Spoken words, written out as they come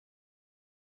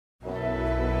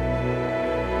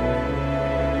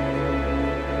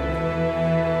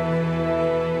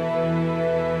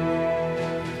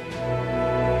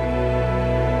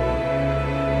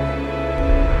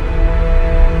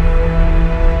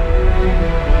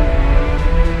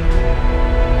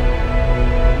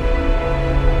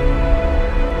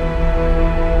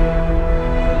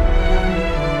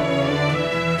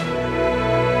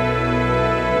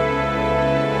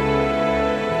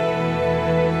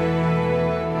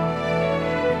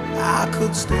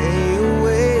could stay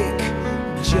awake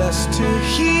just to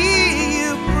hear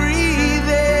you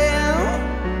breathing.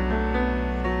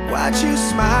 Watch you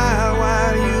smile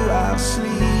while you are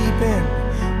sleeping,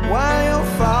 while you're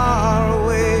far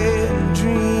away and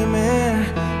dreaming.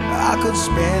 I could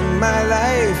spend my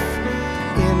life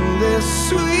in this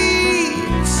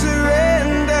sweet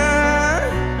surrender.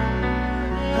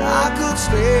 I could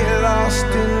stay lost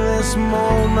in this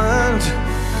moment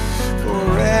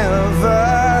forever.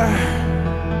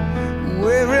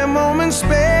 Every moment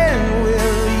spent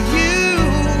with you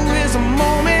is a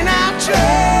moment I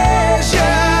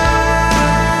treasure.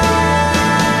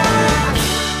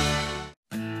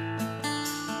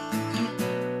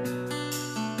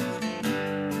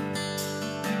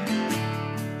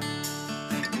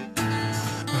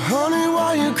 Honey,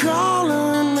 why you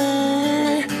calling me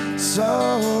so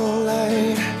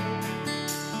late?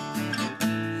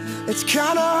 It's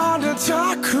kinda hard to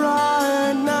talk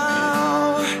right now.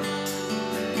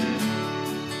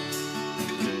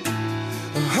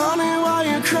 Honey, why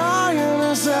you crying?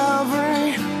 Is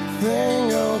everything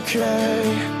okay?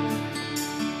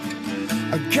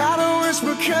 I gotta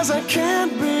whisper 'cause I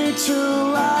can't be too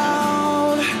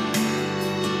loud.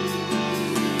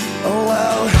 Oh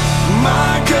well,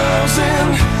 my girl's in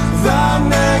the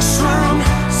next room.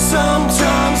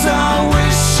 Sometimes I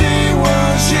wish she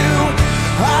was you.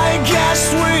 I guess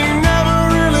we never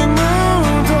really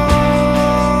moved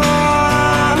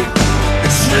on.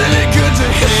 It's really good to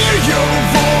hear your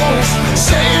voice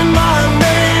saying my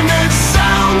name. It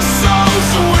sounds so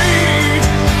sweet,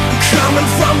 coming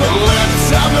from the lips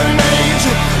of an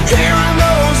angel. Hearing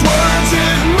those words,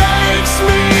 it makes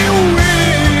me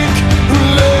weak.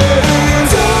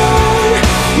 And I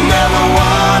never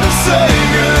want to say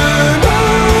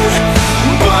goodnight,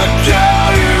 but girl,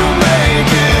 you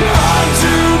make it hard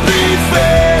to be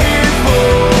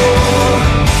faithful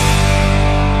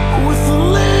with the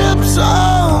lips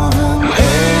of an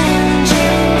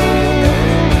angel.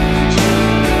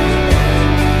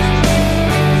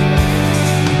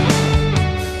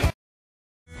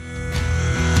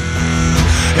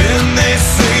 And they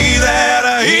say that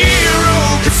a hero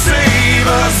can save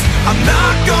us. I'm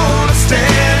not gonna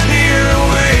stand here and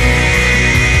wait.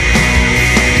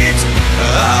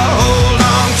 I'll hold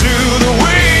on to the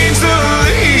wings of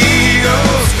the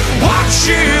eagles, watch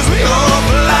as we all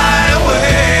fly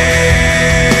away.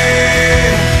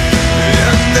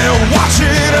 And they're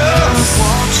watching us,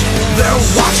 they're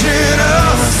watching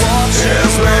us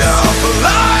as we all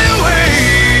fly away.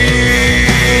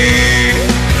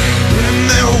 And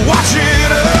they're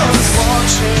watching us,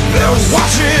 they're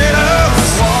watching us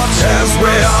as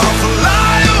we all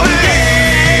fly away.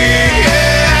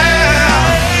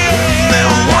 Yeah. And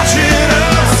they're watching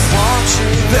us,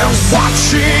 they're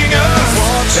watching us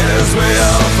as we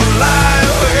all fly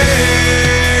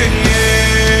away.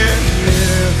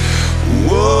 Yeah.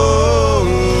 Whoa.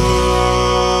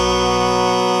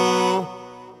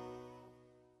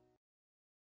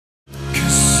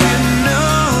 Cause you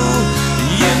know,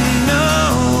 you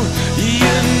know,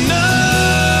 you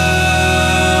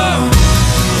know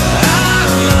I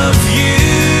love you.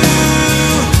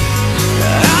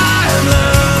 I've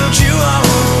loved you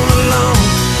all along,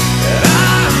 and I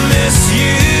miss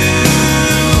you.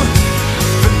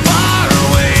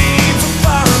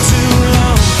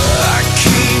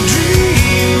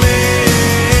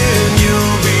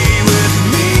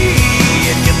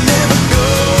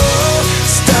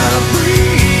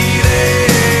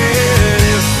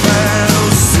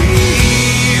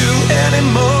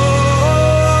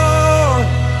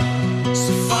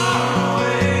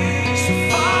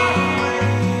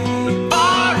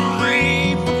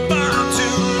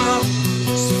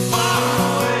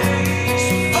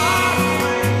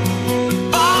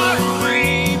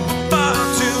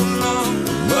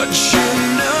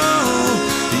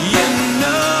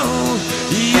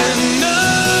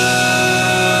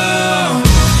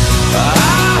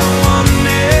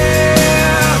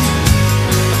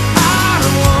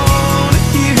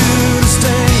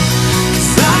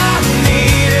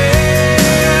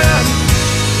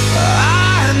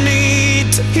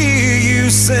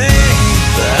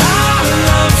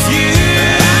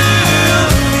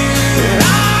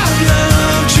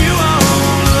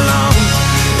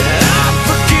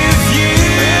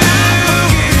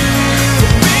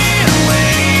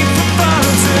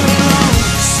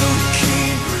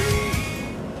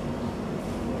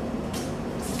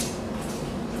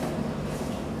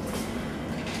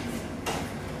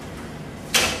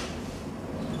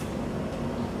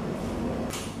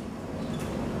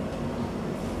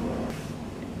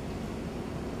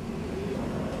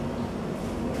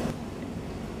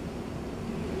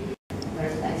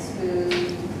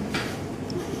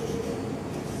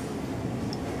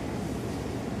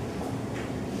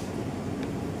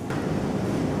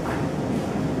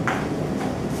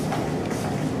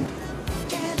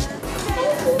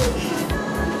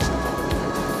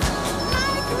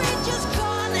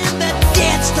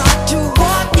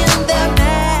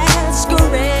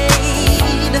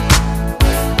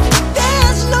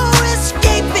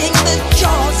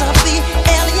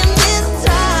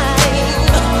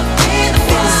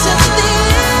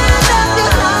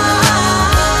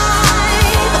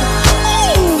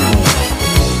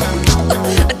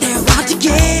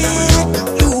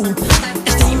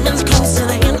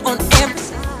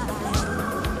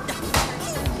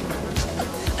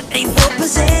 ain't will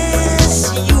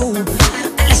possess you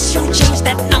unless you change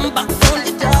that number on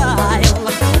your dial.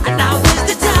 And now is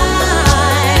the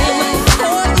time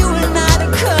for you and I to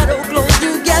cuddle close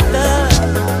together.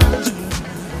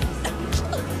 Yeah.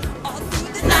 All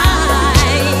through the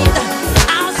night,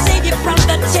 I'll save you from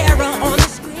the terror on the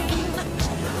screen.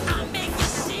 I'll make you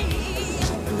see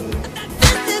that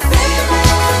this is real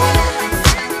night,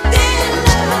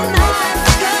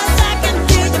 'cause I can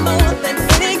feel you more than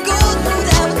any goes through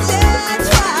that dead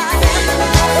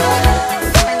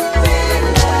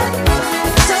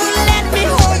So let me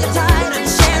hold you tight and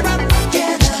share up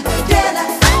together.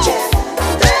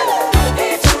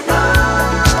 It's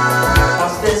tonight.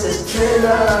 'Cause this is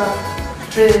thriller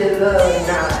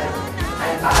night.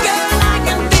 Girl, I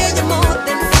can feel you more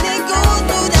than any goes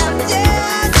through that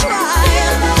dead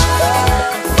trial.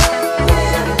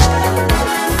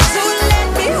 So let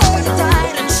me hold you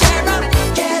tight and share up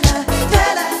together.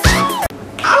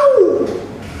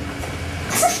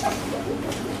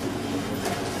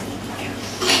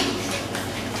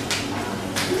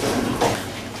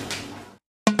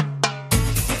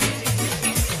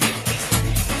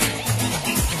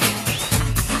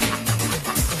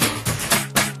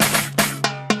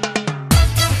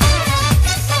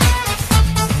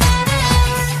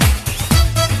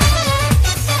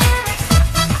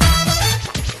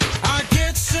 I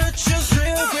get such a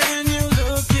thrill when you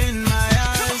look in my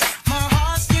eyes. My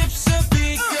heart skips a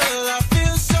beat, girl, I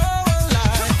feel so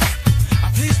alive.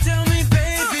 Please tell me,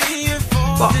 baby, if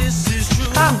all this is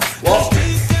true. 'Cause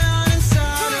deep down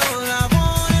inside, all I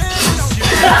want is you.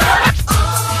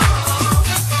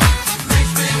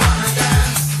 Makes me wanna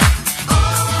dance.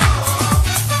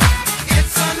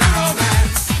 It's under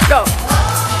romance. Go.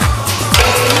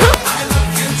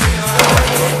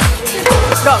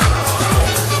 Go.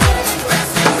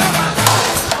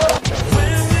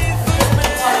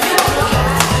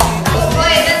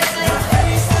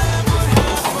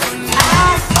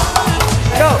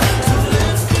 Go.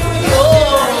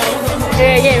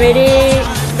 Okay, ready,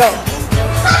 go.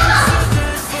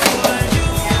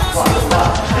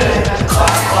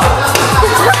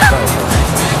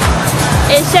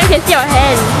 Hey, Chef, can see your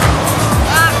hand.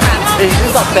 Hey, you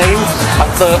stop saying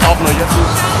butter off my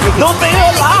earpiece. Don't say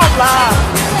it loud lah.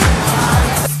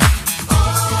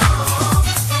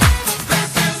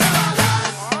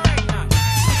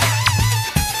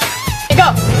 Hey, go.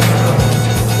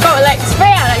 Go, like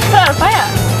spray, like put on fire.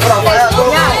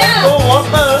 Yeah. Go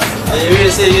water.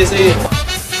 You see.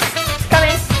 Come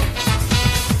in.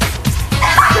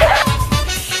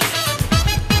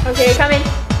 Okay, come in.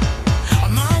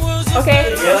 Okay.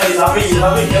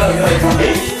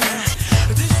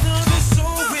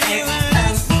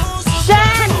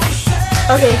 Shan!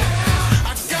 Okay.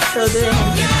 So do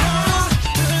it.